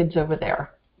with the kids over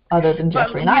there, other than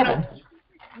Jeffrey and Ivan?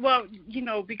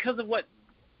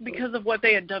 Because of what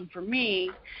they had done for me.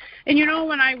 And,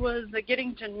 when I was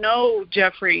getting to know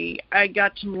Jeffrey, I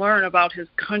got to learn about his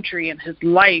country and his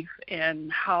life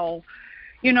and how,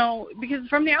 because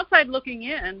from the outside looking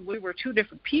in, we were two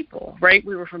different people, right?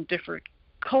 We were from different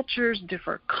cultures,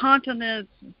 different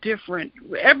continents, different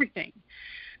everything.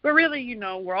 But really,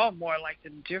 we're all more alike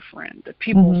than different. The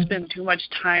people mm-hmm. spend too much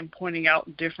time pointing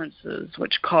out differences,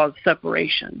 which cause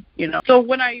separation, So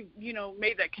when I,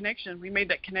 made that connection, we made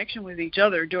that connection with each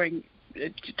other during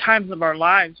times of our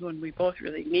lives when we both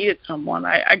really needed someone.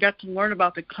 I got to learn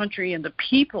about the country and the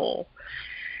people.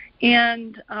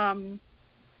 And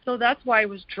so that's why I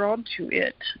was drawn to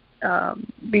it,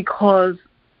 because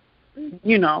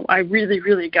I really,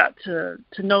 really got to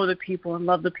know the people and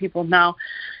love the people now.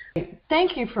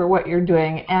 Thank you for what you're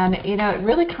doing. And, it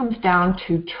really comes down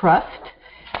to trust.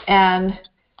 And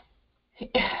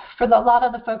for a lot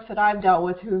of the folks that I've dealt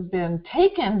with who've been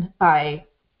taken by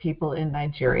people in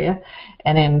Nigeria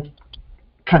and in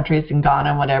countries in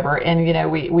Ghana and whatever,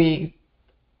 and, we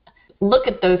look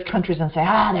at those countries and say,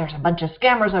 there's a bunch of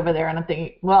scammers over there. And I'm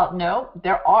thinking, well, no,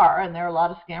 there are. And there are a lot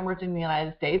of scammers in the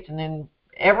United States and in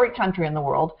every country in the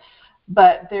world,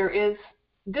 but there is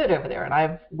good over there. And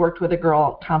I've worked with a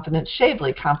girl, Confidence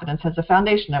Shavely. Confidence has a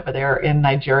foundation over there in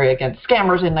Nigeria against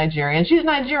scammers in Nigeria. And she's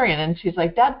Nigerian, and she's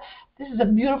like, Dad, this is a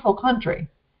beautiful country.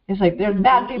 It's like there's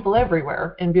bad people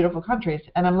everywhere in beautiful countries.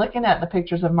 And I'm looking at the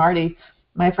pictures of Marty,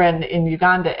 my friend in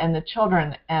Uganda, and the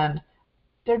children, and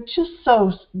they're just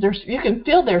you can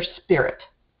feel their spirit.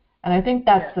 And I think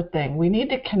that's the thing. We need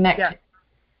to connect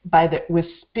with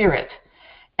spirit.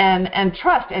 And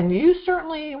trust, and you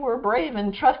certainly were brave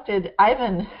and trusted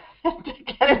Ivan to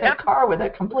get in a car with a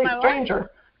complete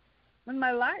stranger. In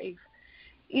my life,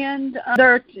 and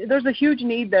there's a huge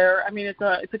need there.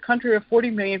 It's a country of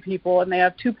 40 million people, and they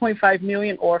have 2.5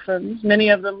 million orphans, many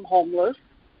of them homeless.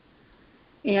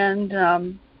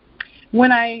 And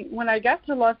when I got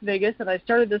to Las Vegas and I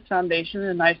started this foundation,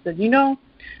 and I said,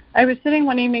 I was sitting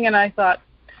one evening and I thought,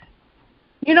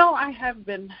 I have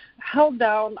been held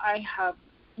down. I have,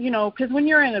 because when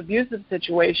you're in an abusive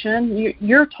situation,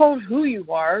 you're told who you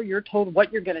are. You're told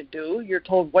what you're going to do. You're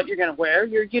told what you're going to wear.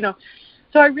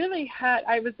 So I really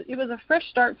it was a fresh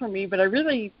start for me, but I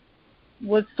really it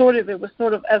was sort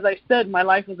of, as I said, my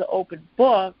life was an open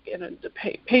book and the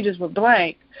pages were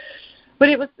blank. But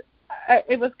it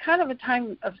was kind of a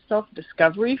time of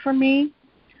self-discovery for me.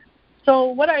 So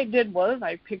what I did was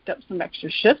I picked up some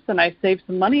extra shifts and I saved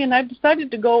some money, and I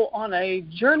decided to go on a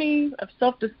journey of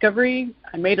self-discovery.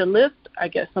 I made a list. I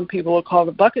guess some people would call it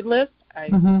a bucket list. I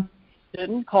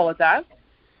didn't call it that.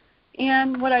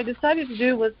 And what I decided to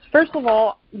do was, first of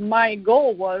all, my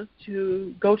goal was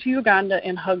to go to Uganda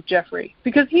and hug Jeffrey,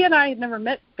 because he and I had never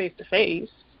met face-to-face.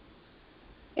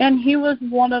 And he was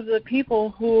one of the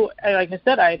people who, like I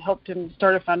said, I had helped him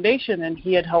start a foundation, and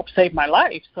he had helped save my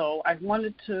life. So I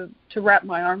wanted to wrap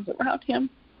my arms around him,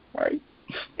 right,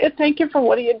 and thank him for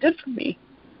what he had did for me.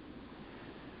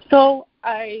 So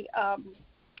I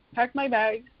packed my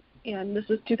bags, and this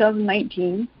is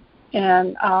 2019,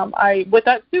 and with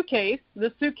that suitcase,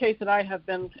 the suitcase that I have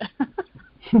been,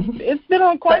 it's been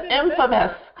on quite an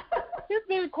infamous. It's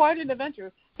been quite an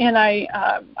adventure. And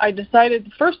I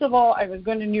decided, first of all, I was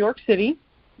going to New York City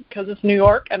because it's New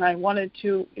York, and I wanted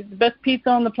to. It's the best pizza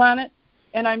on the planet,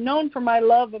 and I'm known for my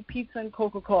love of pizza and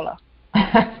Coca-Cola.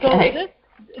 Okay.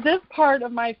 So this part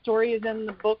of my story is in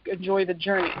the book Enjoy the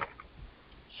Journey.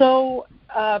 So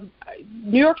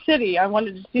New York City, I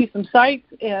wanted to see some sights,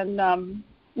 and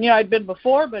I'd been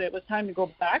before, but it was time to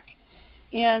go back.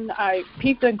 And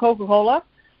pizza and Coca-Cola.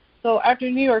 So after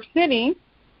New York City,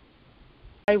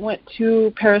 I went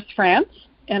to Paris, France,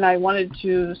 and I wanted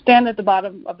to stand at the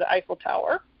bottom of the Eiffel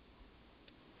Tower.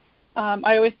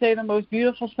 I always say the most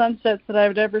beautiful sunsets that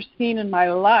I've ever seen in my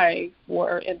life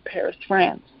were in Paris,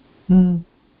 France. Mm.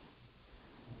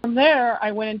 From there,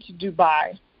 I went into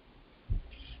Dubai.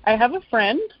 I have a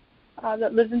friend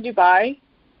that lives in Dubai,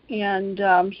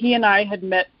 and he and I had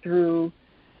met through,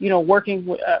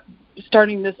 working,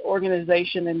 starting this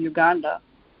organization in Uganda.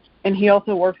 And he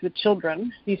also works with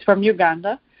children. He's from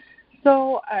Uganda.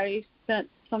 So I spent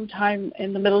some time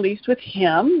in the Middle East with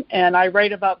him, and I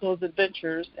write about those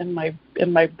adventures in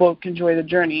my book, Enjoy the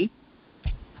Journey.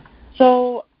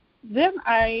 So then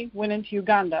I went into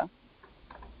Uganda.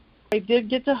 I did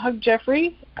get to hug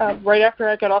Jeffrey right after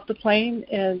I got off the plane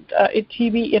at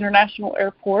Entebbe International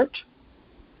Airport.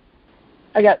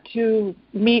 I got to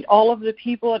meet all of the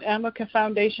people at Amica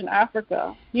Foundation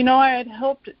Africa. I had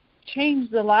helped change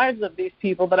the lives of these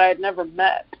people that I had never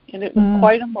met, and it was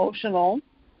quite emotional.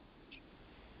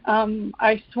 I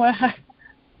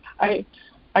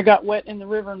got wet in the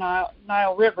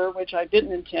Nile River, which I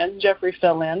didn't intend. Jeffrey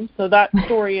fell in. So that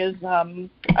story is,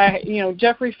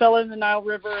 Jeffrey fell in the Nile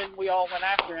River, and we all went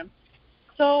after him.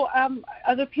 So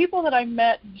the people that I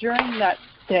met during that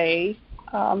stay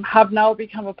have now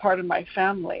become a part of my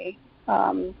family.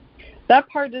 That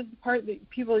part is the part that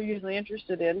people are usually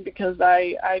interested in, because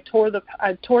I toured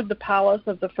the palace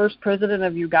of the first president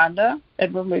of Uganda,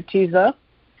 Edward Mutiza.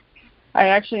 I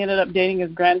actually ended up dating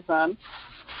his grandson.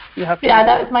 That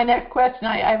was my next question.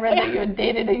 I read that you had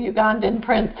dated a Ugandan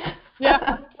prince.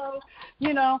 Yeah. So,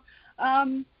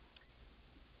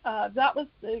 that was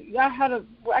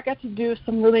I got to do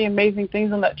some really amazing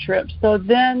things on that trip. So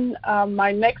then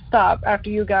my next stop after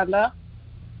Uganda,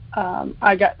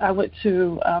 I went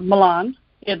to Milan,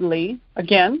 Italy,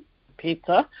 again,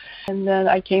 pizza, and then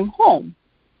I came home.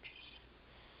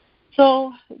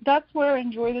 So that's where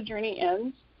Enjoy the Journey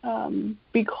ends,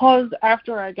 because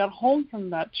after I got home from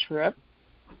that trip,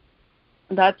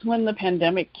 that's when the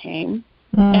pandemic came,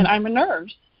 and I'm a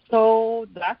nurse. So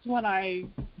that's when I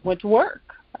went to work.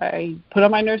 I put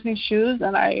on my nursing shoes,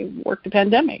 and I worked the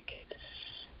pandemic.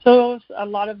 So a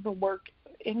lot of the work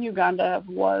in Uganda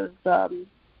was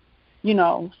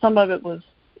some of it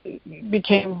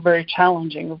became very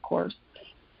challenging, of course.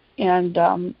 And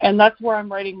that's where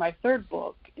I'm writing my third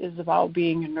book, is about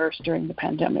being a nurse during the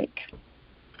pandemic.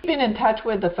 You've been in touch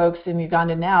with the folks in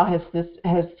Uganda now. Has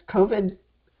COVID,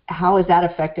 how has that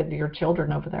affected your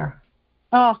children over there?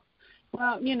 Oh,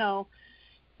 well,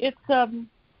 it's,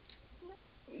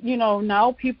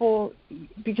 now people,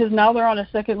 because now they're on a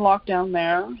second lockdown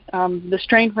there, the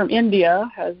strain from India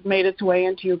has made its way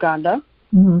into Uganda.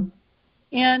 Mm-hmm.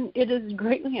 And it has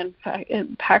greatly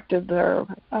impacted their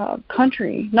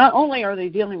country. Not only are they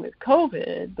dealing with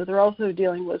COVID, but they're also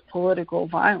dealing with political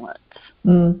violence.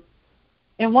 Mm.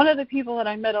 And one of the people that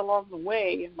I met along the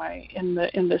way in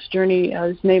this journey,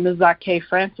 his name is Zake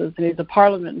Francis, and he's a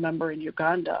parliament member in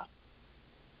Uganda.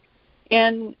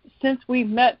 And since we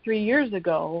met 3 years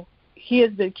ago, he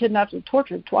has been kidnapped and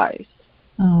tortured twice.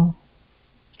 Oh.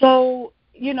 So,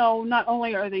 not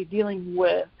only are they dealing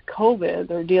with COVID,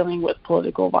 they're dealing with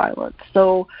political violence.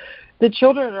 So the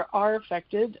children are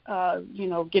affected,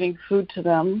 getting food to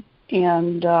them,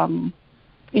 and,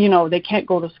 they can't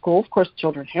go to school. Of course,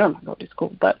 children here don't go to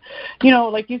school. But,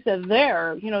 like you said,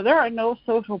 there are no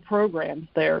social programs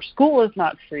there. School is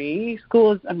not free.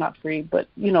 Not free, but,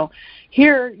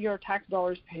 here your tax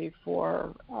dollars pay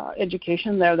for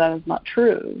education. There, that is not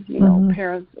true.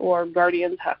 Parents or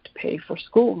guardians have to pay for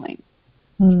schooling.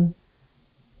 Mm.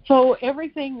 So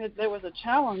everything that there was a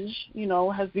challenge,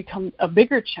 has become a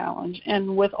bigger challenge.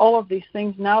 And with all of these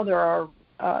things, now there are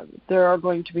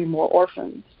going to be more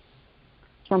orphans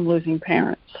from losing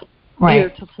parents, right, either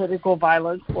to political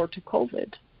violence or to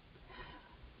COVID.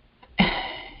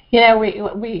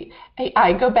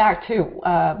 I go back to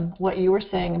what you were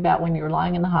saying about when you were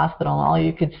lying in the hospital and all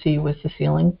you could see was the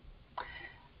ceiling.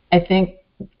 I think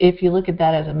if you look at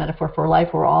that as a metaphor for life,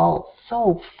 we're all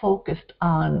so focused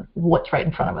on what's right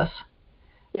in front of us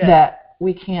that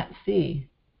we can't see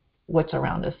what's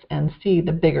around us and see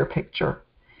the bigger picture.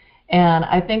 And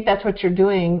I think that's what you're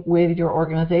doing with your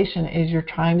organization is you're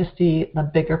trying to see the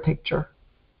bigger picture.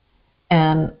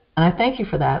 And I thank you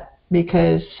for that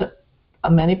because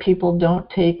many people don't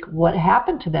take what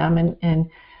happened to them and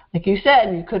like you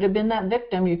said, you could have been that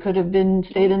victim. You could have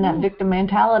stayed in that victim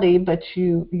mentality, but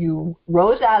you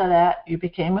rose out of that. You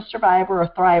became a survivor, a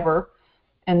thriver,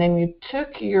 and then you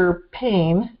took your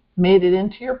pain, made it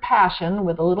into your passion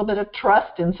with a little bit of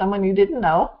trust in someone you didn't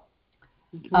know,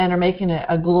 and are making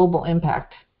a global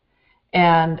impact.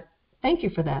 And thank you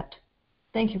for that.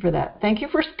 Thank you for that. Thank you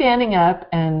for standing up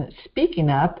and speaking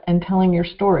up and telling your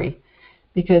story.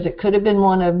 Because it could have been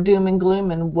one of doom and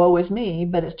gloom and woe is me,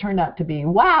 but it's turned out to be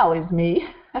wow is me.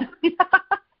 And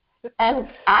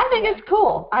I think it's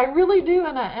cool. I really do.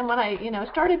 And when I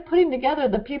started putting together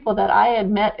the people that I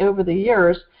had met over the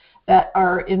years that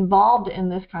are involved in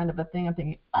this kind of a thing, I'm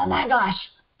thinking, oh my gosh,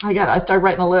 I started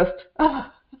writing a list of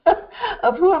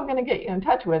who I'm going to get you in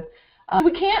touch with.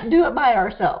 We can't do it by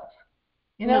ourselves.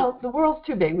 No. The world's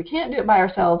too big. We can't do it by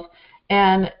ourselves.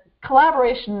 And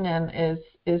collaboration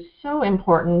is so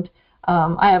important.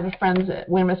 I have friends at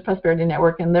Women's Prosperity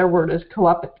Network, and their word is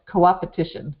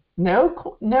co-opetition. No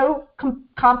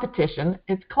competition.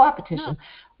 It's co-opetition.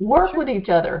 No. Work with each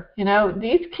other.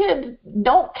 These kids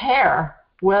don't care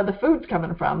where the food's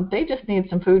coming from. They just need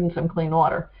some food and some clean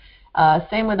water.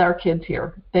 Same with our kids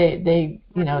here. They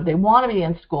want to be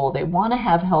in school. They want to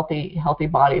have healthy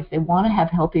bodies. They want to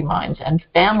have healthy minds and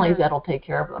families that'll take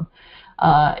care of them.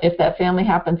 If that family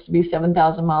happens to be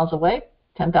 7,000 miles away,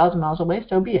 10,000 miles away,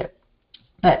 so be it.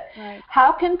 But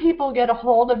How can people get a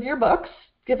hold of your books?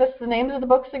 Give us the names of the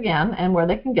books again and where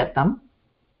they can get them.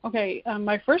 Okay,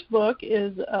 my first book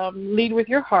is Lead with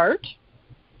Your Heart,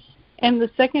 and the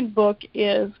second book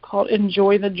is called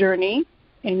Enjoy the Journey,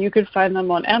 and you can find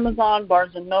them on Amazon,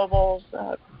 Barnes & Noble,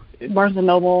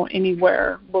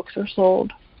 anywhere books are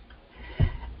sold.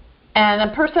 And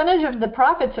a percentage of the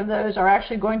profits of those are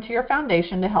actually going to your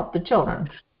foundation to help the children.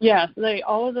 Yes,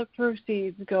 all of the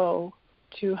proceeds go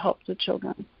to help the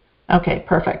children. Okay,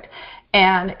 perfect.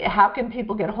 And how can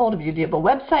people get a hold of you? Do you have a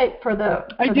website for the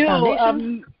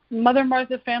foundation?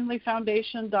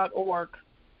 MotherMarthaFamilyFoundation.org.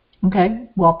 Okay,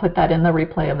 well, I'll put that in the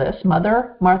replay of this,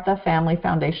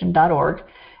 MotherMarthaFamilyFoundation.org.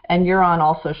 And you're on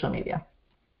all social media.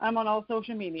 I'm on all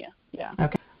social media, yeah.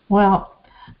 Okay. Well,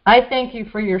 I thank you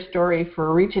for your story,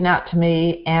 for reaching out to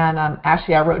me, and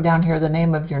actually I wrote down here the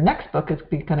name of your next book is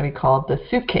going to be called The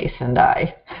Suitcase and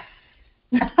I.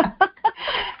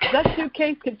 That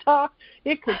suitcase could talk.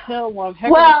 It could tell one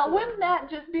heck Well, of a wouldn't that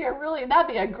just be that'd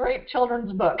be a great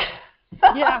children's book.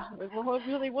 Yeah, it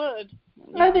really would.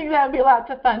 Yeah. I think that would be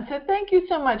lots of fun. So thank you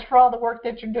so much for all the work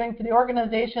that you're doing for the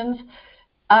organizations.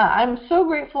 I'm so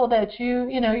grateful that you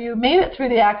made it through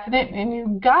the accident and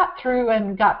you got through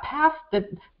and got past the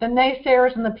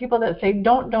naysayers and the people that say,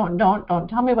 don't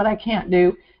tell me what I can't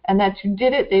do, and that you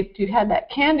did it, that you had that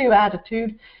can-do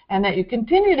attitude, and that you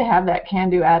continue to have that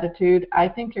can-do attitude. I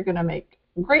think you're going to make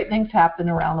great things happen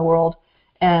around the world,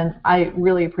 and I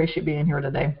really appreciate being here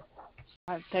today.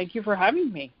 Thank you for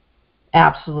having me.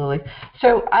 Absolutely.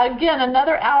 So again,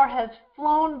 another hour has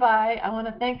flown by. I want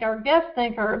to thank our guests,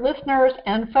 thank our listeners,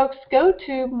 and folks, go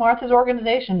to Martha's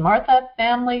organization,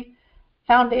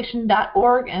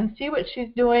 MarthaFamilyFoundation.org, and see what she's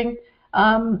doing.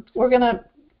 I'll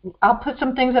put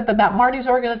some things up about Marty's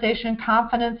organization,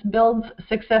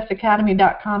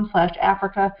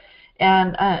 ConfidenceBuildsSuccessAcademy.com/Africa,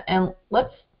 and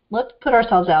let's put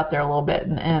ourselves out there a little bit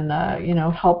and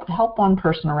help one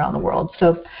person around the world.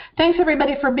 So thanks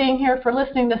everybody for being here, for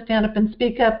listening to Stand Up and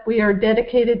Speak Up. We are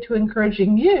dedicated to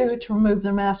encouraging you to remove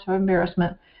the mask of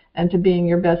embarrassment and to being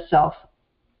your best self.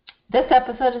 This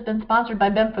episode has been sponsored by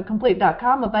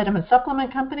BenfoComplete.com, a vitamin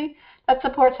supplement company that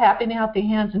supports happy and healthy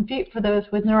hands and feet for those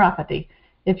with neuropathy.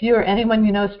 If you or anyone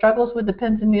you know struggles with the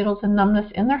pins and needles and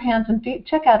numbness in their hands and feet,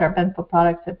 check out our Benfo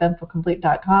products at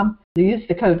BenfoComplete.com. Use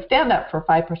the code STANDUP for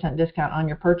 5% discount on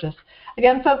your purchase.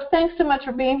 Again, folks, thanks so much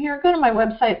for being here. Go to my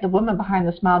website,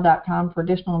 thewomanbehindthesmile.com, for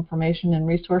additional information and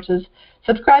resources.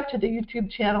 Subscribe to the YouTube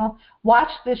channel.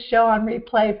 Watch this show on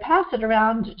replay. Pass it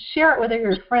around. Share it with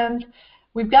your friends.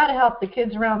 We've got to help the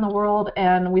kids around the world,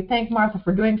 and we thank Martha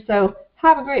for doing so.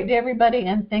 Have a great day, everybody,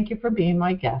 and thank you for being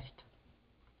my guest.